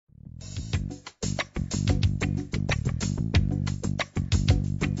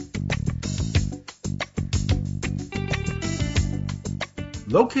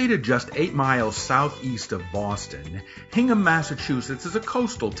Located just 8 miles southeast of Boston, Hingham, Massachusetts is a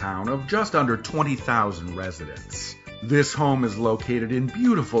coastal town of just under 20,000 residents. This home is located in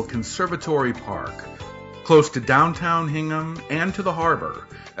beautiful Conservatory Park, close to downtown Hingham and to the harbor,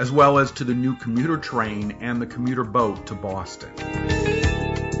 as well as to the new commuter train and the commuter boat to Boston.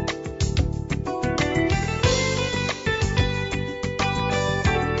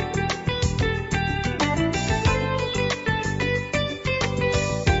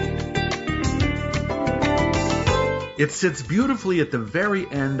 It sits beautifully at the very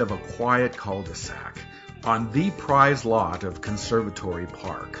end of a quiet cul-de-sac on the prized lot of Conservatory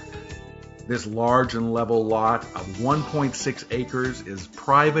Park. This large and level lot of 1.6 acres is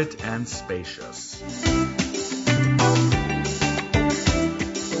private and spacious.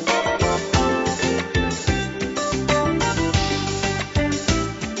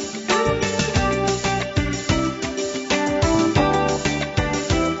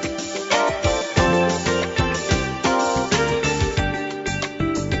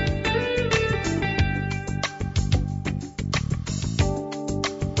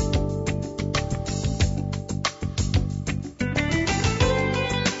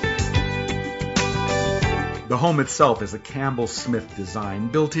 The home itself is a Campbell Smith design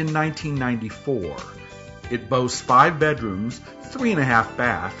built in 1994. It boasts 5 bedrooms, 3.5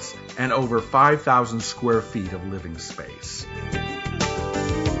 baths, and over 5,000 square feet of living space.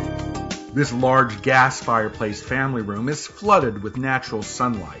 This large gas fireplace family room is flooded with natural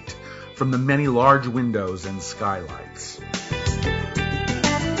sunlight from the many large windows and skylights.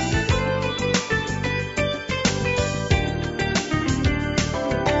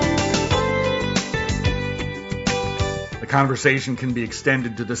 The conversation can be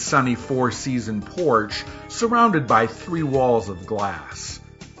extended to the sunny 4-season porch, surrounded by 3 walls of glass.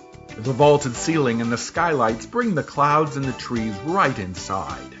 The vaulted ceiling and the skylights bring the clouds and the trees right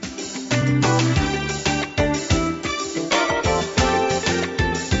inside.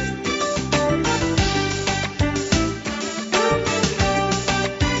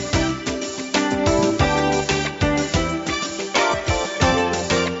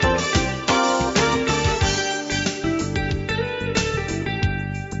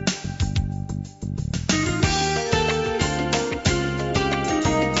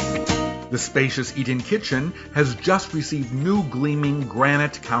 The spacious eat-in kitchen has just received new gleaming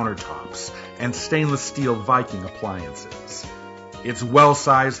granite countertops and stainless steel Viking appliances. It's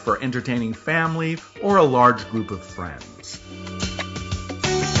well-sized for entertaining family or a large group of friends.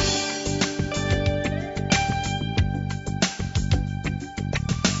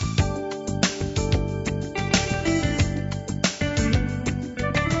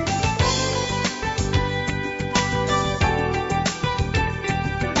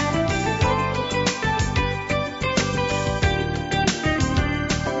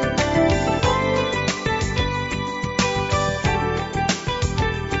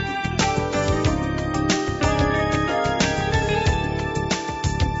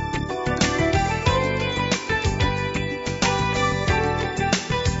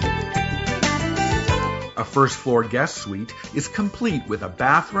 A first-floor guest suite is complete with a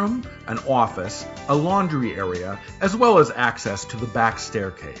bathroom, an office, a laundry area, as well as access to the back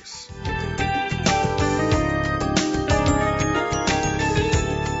staircase.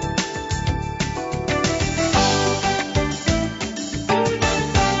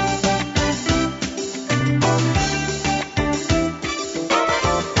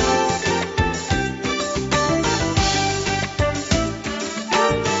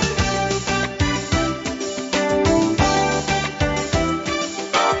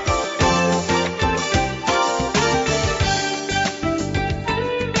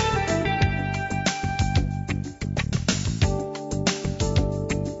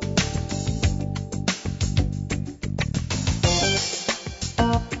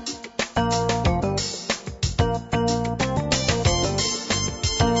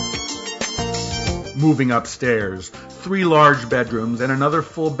 Moving upstairs, 3 large bedrooms and another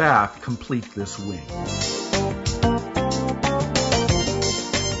full bath complete this wing.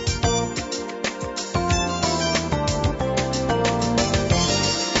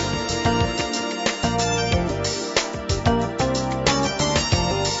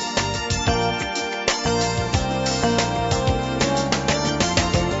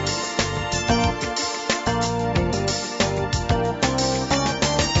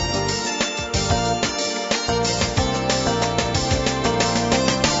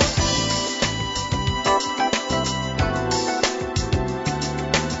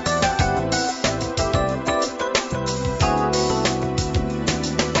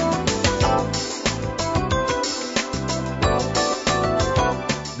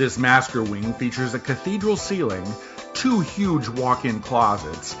 This master wing features a cathedral ceiling, 2 huge walk-in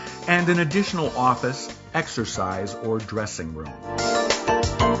closets, and an additional office, exercise, or dressing room.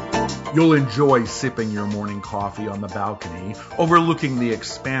 You'll enjoy sipping your morning coffee on the balcony, overlooking the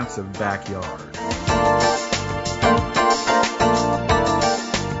expansive backyard.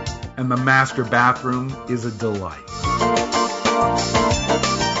 And the master bathroom is a delight.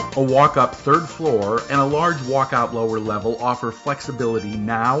 A walk-up 3rd floor and a large walk-out lower level offer flexibility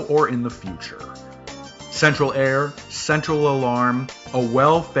now or in the future. Central air, central alarm, a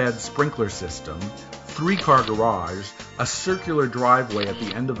well-fed sprinkler system, 3-car garage, a circular driveway at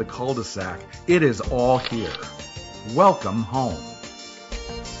the end of the cul-de-sac. It is all here. Welcome home.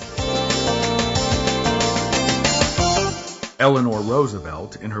 Eleanor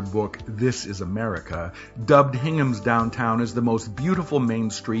Roosevelt, in her book This is America, dubbed Hingham's downtown as the most beautiful main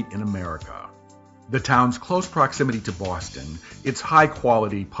street in America. The town's close proximity to Boston, its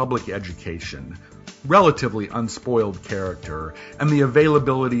high-quality public education, relatively unspoiled character, and the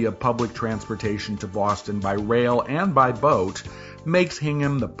availability of public transportation to Boston by rail and by boat makes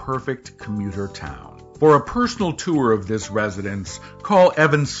Hingham the perfect commuter town. For a personal tour of this residence, call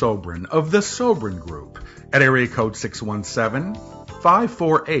Evan Sobrin of the Sobrin Group at area code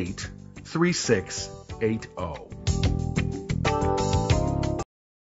 617-548-3680.